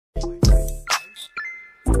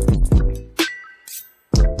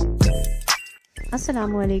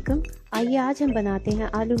अस्सलामुअलैकुम। आइए आज हम बनाते हैं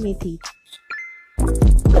आलू मेथी।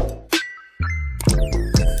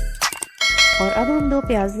 और अब हम 2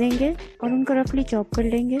 प्याज लेंगे और उनको रफली चॉप कर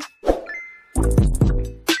लेंगे।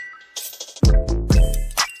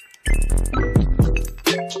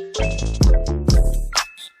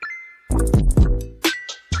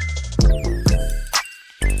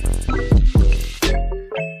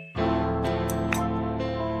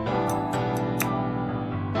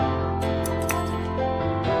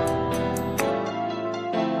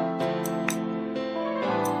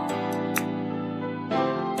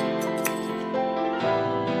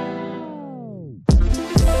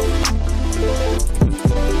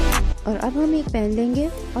 और अब हम एक पैन लेंगे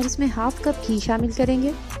और इसमें हाफ कप घी शामिल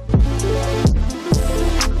करेंगे।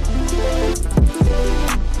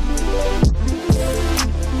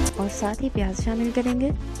 और साथ ही प्याज शामिल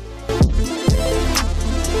करेंगे।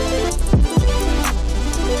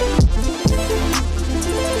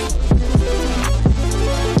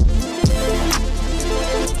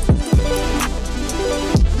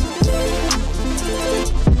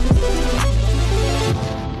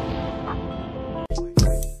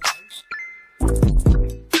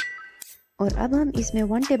 और अब हम इसमें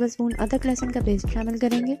 1 टेबलस्पून अदरक लहसुन का पेस्ट शामिल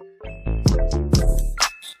करेंगे।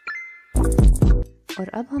 और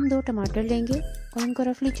अब हम 2 टमाटर लेंगे और उनको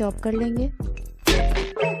रफली चॉप कर लेंगे।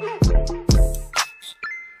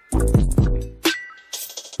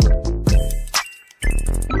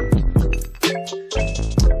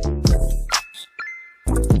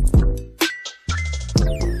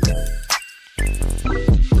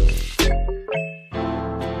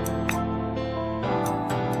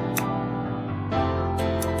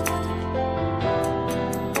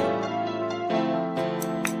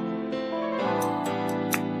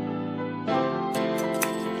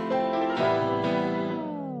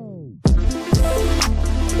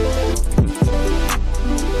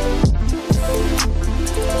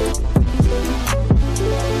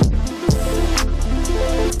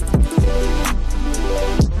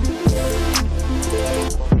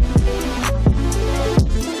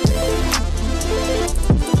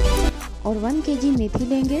 और 1 kg मेथी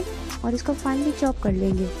लेंगे और इसको फाइनली चॉप कर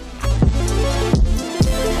लेंगे।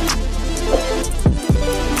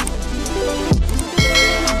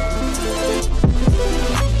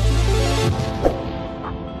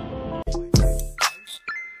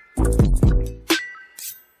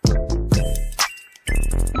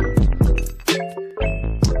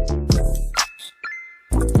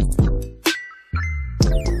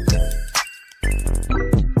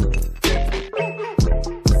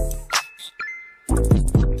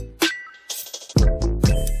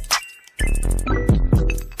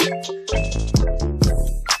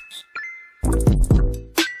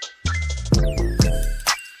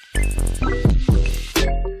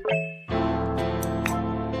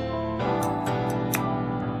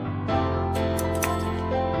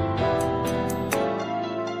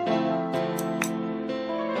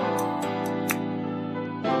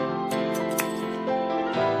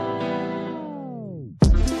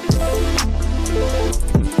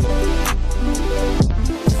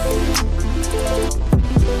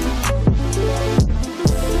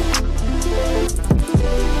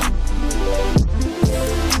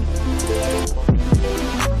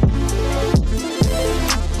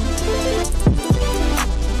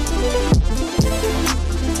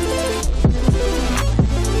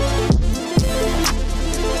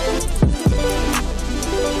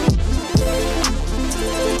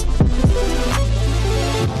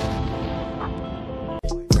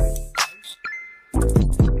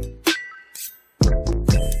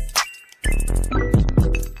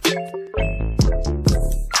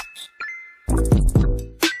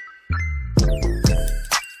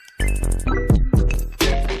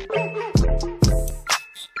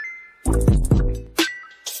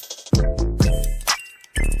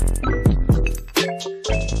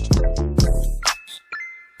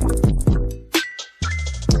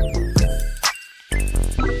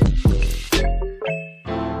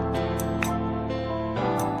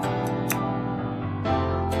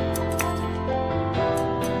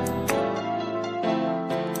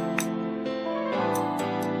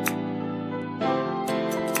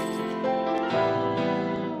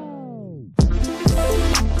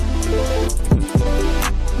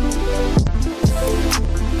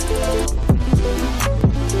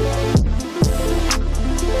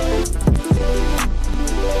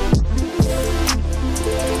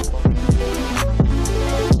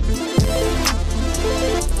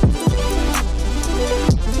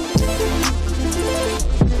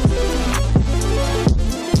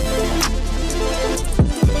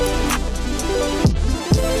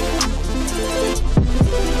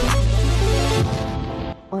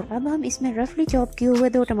 अब हम इसमें रफली चॉप किए हुए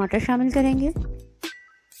 2 टमाटर शामिल करेंगे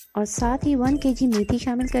और साथ ही 1 kg मेथी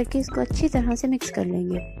शामिल करके इसको अच्छी तरह से मिक्स कर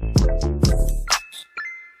लेंगे।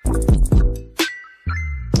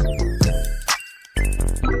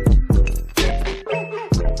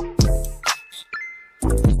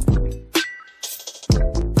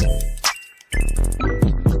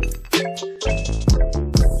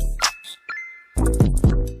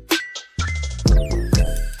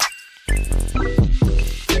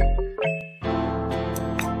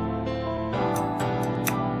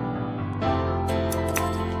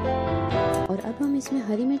 और अब हम इसमें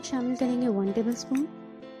हरी मिर्च शामिल करेंगे 1 टेबलस्पून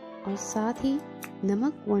और साथ ही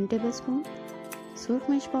नमक 1 टेबलस्पून, सूरख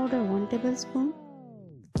मिर्च पाउडर 1 टेबलस्पून,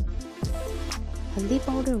 हल्दी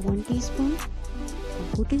पाउडर 1 टीस्पून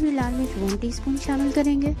और कूटी हुई लाल मिर्च 1 टीस्पून शामिल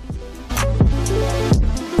करेंगे।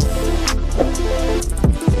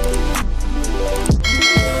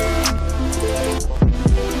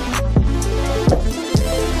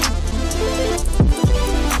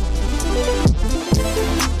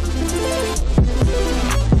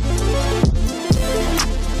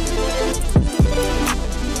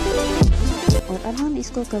 अब हम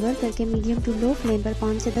इसको कवर करके मीडियम टू लो फ्लेम पर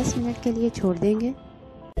 5 से 10 मिनट के लिए छोड़ देंगे।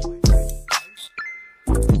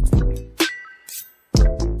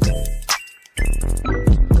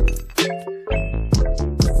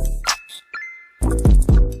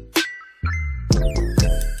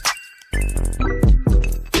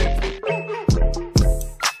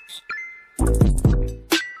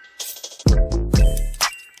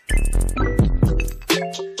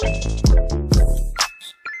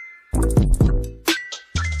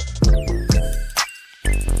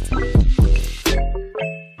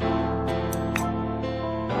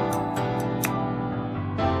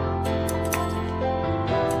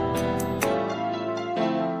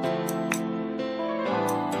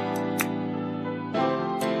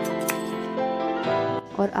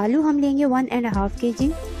 और आलू हम लेंगे 1.5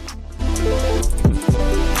 kg।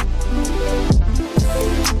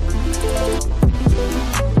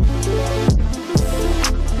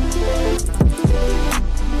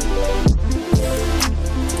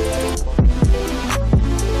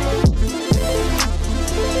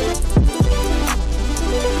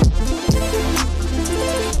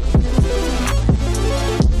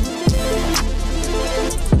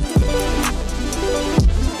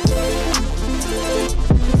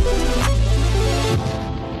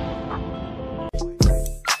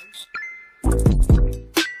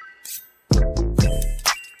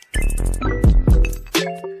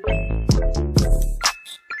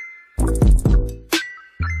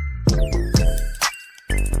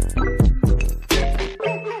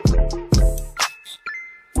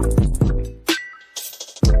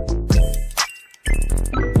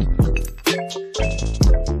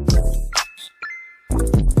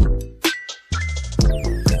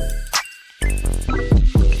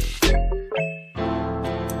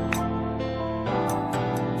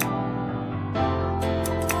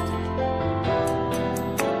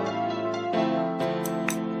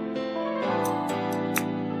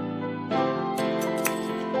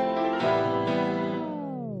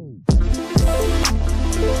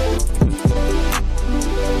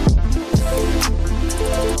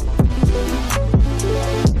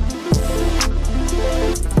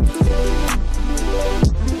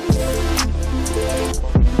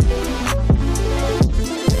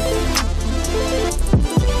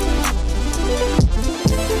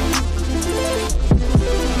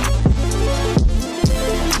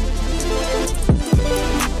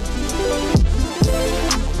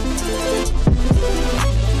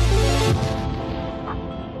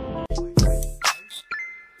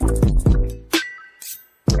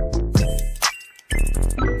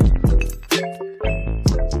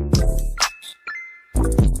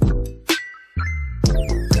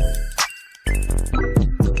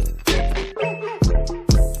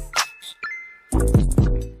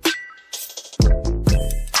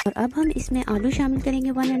 और अब हम इसमें आलू शामिल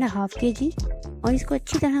करेंगे 1.5 kg और इसको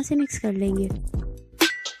अच्छी तरह से मिक्स कर लेंगे।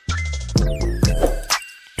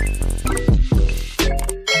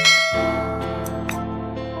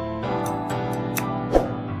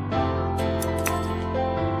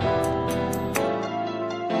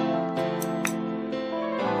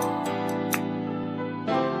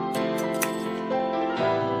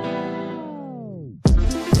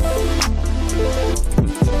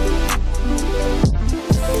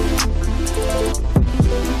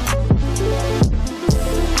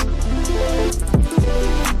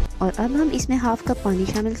 और अब हम इसमें हाफ कप पानी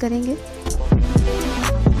शामिल करेंगे।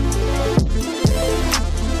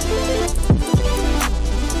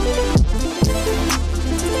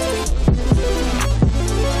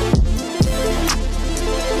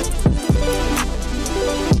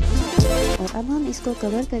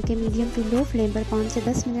 कवर करके मीडियम टू लो फ्लेम पर 5 से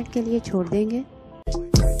 10 मिनट के लिए छोड़ देंगे।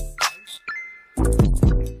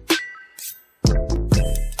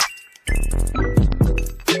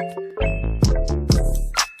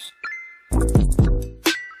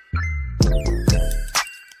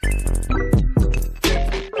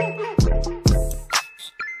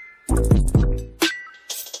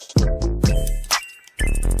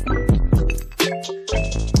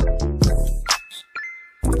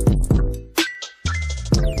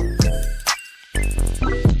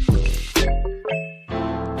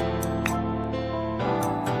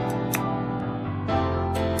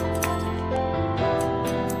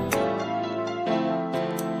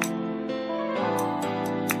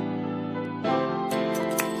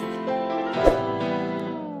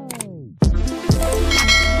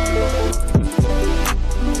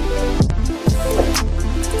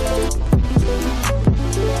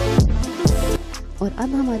 और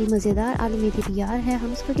अब हमारी मज़ेदार आलू मेथी तैयार है,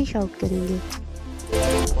 हम इसको डिश आउट करेंगे।